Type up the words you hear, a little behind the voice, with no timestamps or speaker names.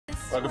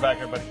Welcome back,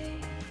 everybody.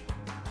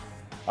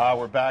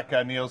 We're back.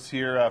 Neil's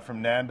here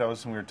from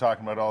Nando's, and we were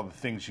talking about all the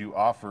things you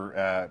offer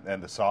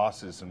and the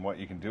sauces and what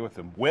you can do with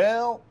them.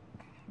 Well,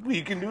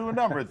 we can do a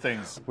number of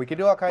things. We can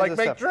do all kinds of stuff.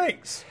 Like make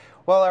drinks.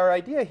 Well, our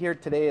idea here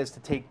today is to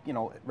take,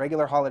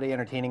 regular holiday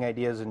entertaining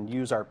ideas and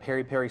use our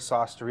peri-peri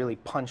sauce to really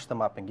punch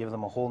them up and give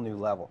them a whole new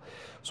level.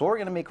 So what we're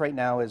going to make right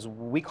now is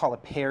we call a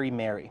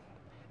peri-mary.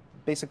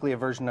 Basically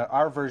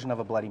our version of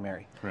a Bloody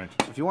Mary. Right.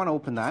 So if you want to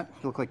open that,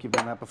 you look like you've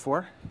done that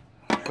before.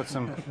 Let's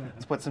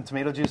put some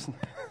tomato juice in,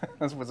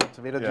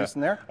 juice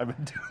in there. I've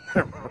been doing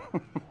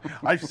that.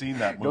 I've seen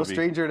that movie. No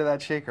stranger to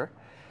that shaker.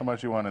 How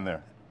much you want in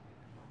there?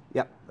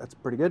 Yep, that's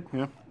pretty good.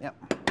 Yeah. Yep.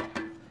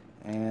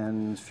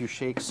 And a few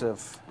shakes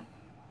of...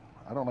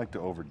 I don't like to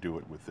overdo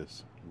it with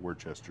this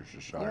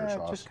Worcestershire sauce.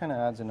 Yeah, it just kind of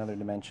adds another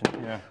dimension.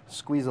 Yeah.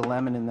 Squeeze a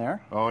lemon in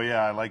there. Oh,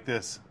 yeah, I like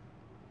this.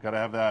 Got to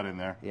have that in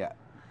there. Yeah.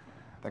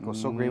 That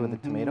goes so great with the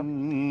tomato.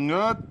 And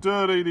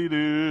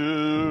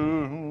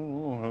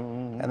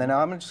then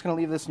I'm just going to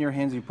leave this in your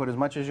hands. You put as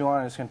much as you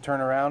want. I'm just going to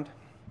turn around.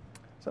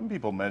 Some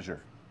people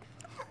measure.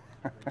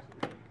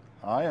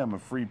 I am a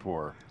free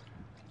pour.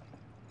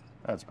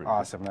 That's pretty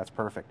awesome. Good. That's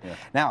perfect. Yeah.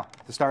 Now,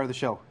 the star of the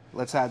show.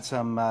 Let's add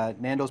some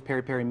Nando's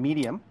Peri-Peri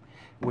Medium,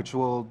 which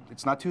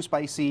it's not too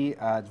spicy.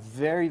 It's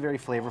very, very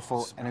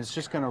flavorful, and it's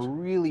just going to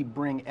really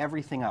bring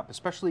everything up,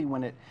 especially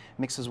when it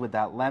mixes with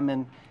that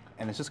lemon,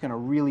 and it's just going to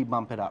really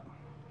bump it up.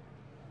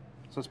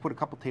 So let's put a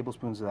couple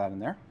tablespoons of that in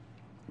there.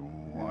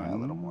 One, a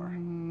little more.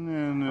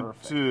 And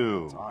perfect.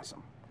 Two. That's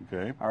awesome.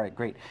 Okay. All right,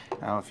 great.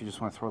 Now, if you just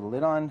want to throw the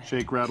lid on.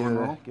 Shake, rattle, and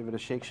roll. Give it a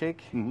shake,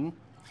 shake. Mm-hmm.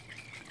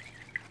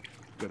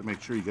 Got to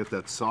make sure you get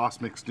that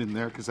sauce mixed in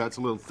there, because that's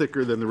a little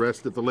thicker than the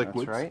rest of the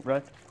liquids. That's right.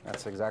 Right.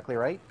 That's exactly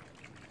right.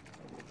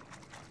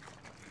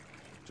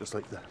 Just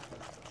like that.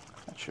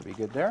 That should be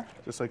good there.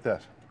 Just like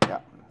that.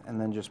 Yeah. And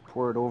then just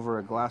pour it over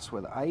a glass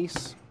with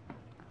ice.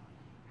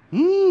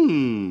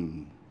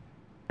 Mmm.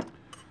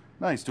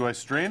 Nice. Do I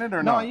strain it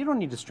or not? No, you don't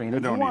need to strain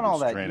it. You want all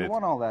that. You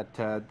want all that.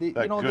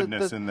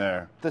 Goodness in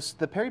there.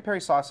 The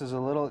peri-peri sauce is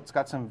it's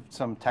got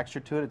some texture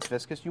to it. It's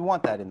viscous. You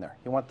want that in there.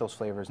 You want those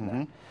flavors in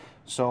there.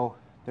 So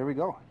there we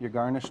go. You're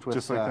garnished with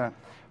just like that.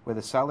 With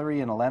a celery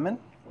and a lemon,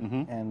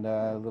 and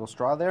a little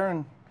straw there,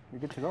 and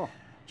you're good to go.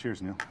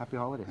 Cheers, Neil. Happy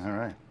holidays. All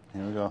right.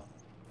 Here we go.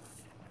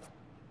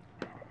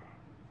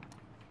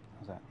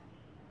 How's that?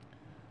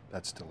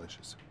 That's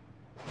delicious.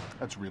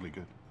 That's really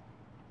good.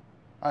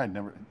 I had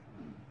never.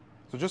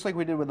 So just like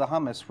we did with the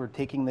hummus, we're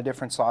taking the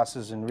different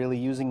sauces and really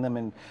using them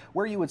in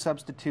where you would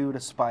substitute a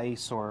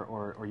spice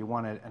or you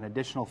want an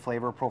additional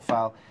flavor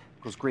profile.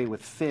 It goes great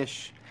with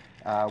fish.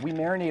 We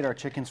marinate our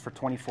chickens for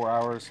 24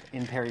 hours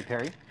in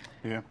peri-peri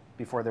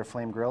before they're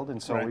flame grilled,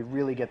 and so we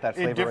really get that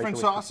flavor. In different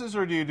sauces,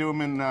 or do you do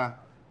them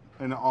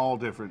in all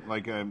different,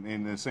 like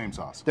in the same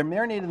sauce? They're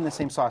marinated in the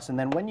same sauce, and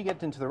then when you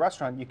get into the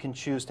restaurant, you can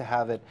choose to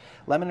have it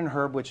lemon and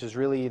herb, which is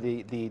really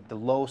the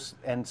low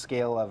end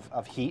scale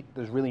of heat.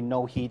 There's really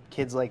no heat.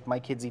 My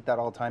kids eat that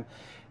all the time.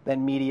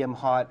 Then medium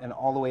hot and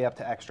all the way up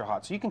to extra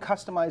hot. So you can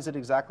customize it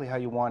exactly how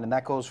you want, and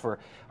that goes for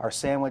our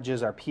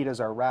sandwiches, our pitas,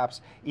 our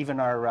wraps, even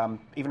our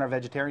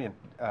vegetarian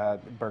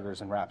burgers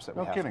and wraps that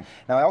we have. No kidding.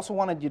 Now I also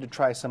wanted you to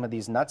try some of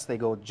these nuts. They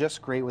go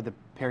just great with the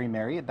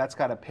peri-meri. That's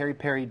got a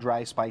peri-peri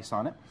dry spice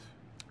on it.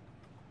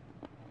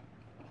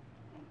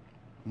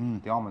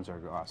 The almonds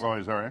are awesome. Oh,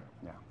 is that right?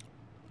 Yeah.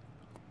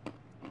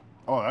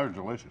 Oh, that was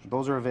delicious.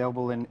 Those are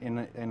available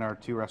in our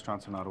 2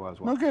 restaurants in Ottawa as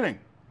well. No kidding.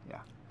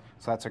 Yeah.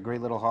 So that's a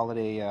great little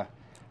holiday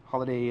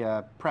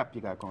prep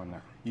you got going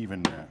there.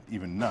 Even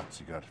nuts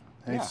you got.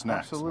 Hey, yeah,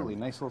 snacks. Absolutely.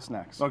 Nice little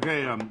snacks.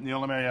 Okay, Neil,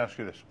 let me ask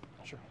you this.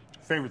 Sure.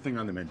 Favorite thing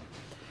on the menu?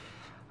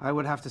 I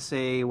would have to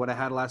say what I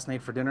had last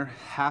night for dinner,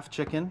 half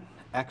chicken,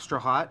 extra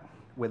hot,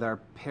 with our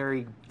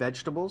peri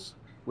vegetables,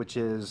 which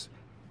is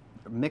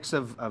a mix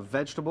of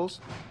vegetables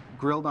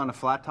grilled on a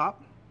flat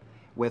top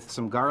with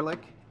some garlic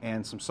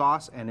and some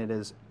sauce, and it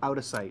is out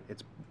of sight.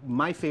 It's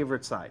my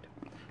favorite side.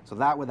 So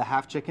that with a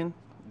half chicken,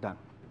 done.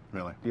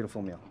 Really?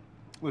 Beautiful meal.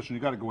 Listen, you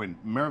got to go in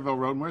Maryville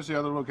Road. Where's the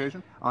other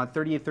location? On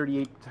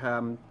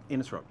 3838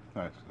 Innis Road.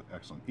 All right,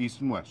 excellent.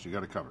 East and West, you got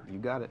to cover. You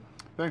got it.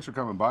 Thanks for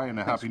coming by, and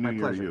a happy New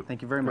Year to you.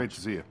 Thank you very much. Great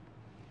to see you.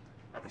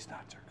 These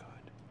nuts are good.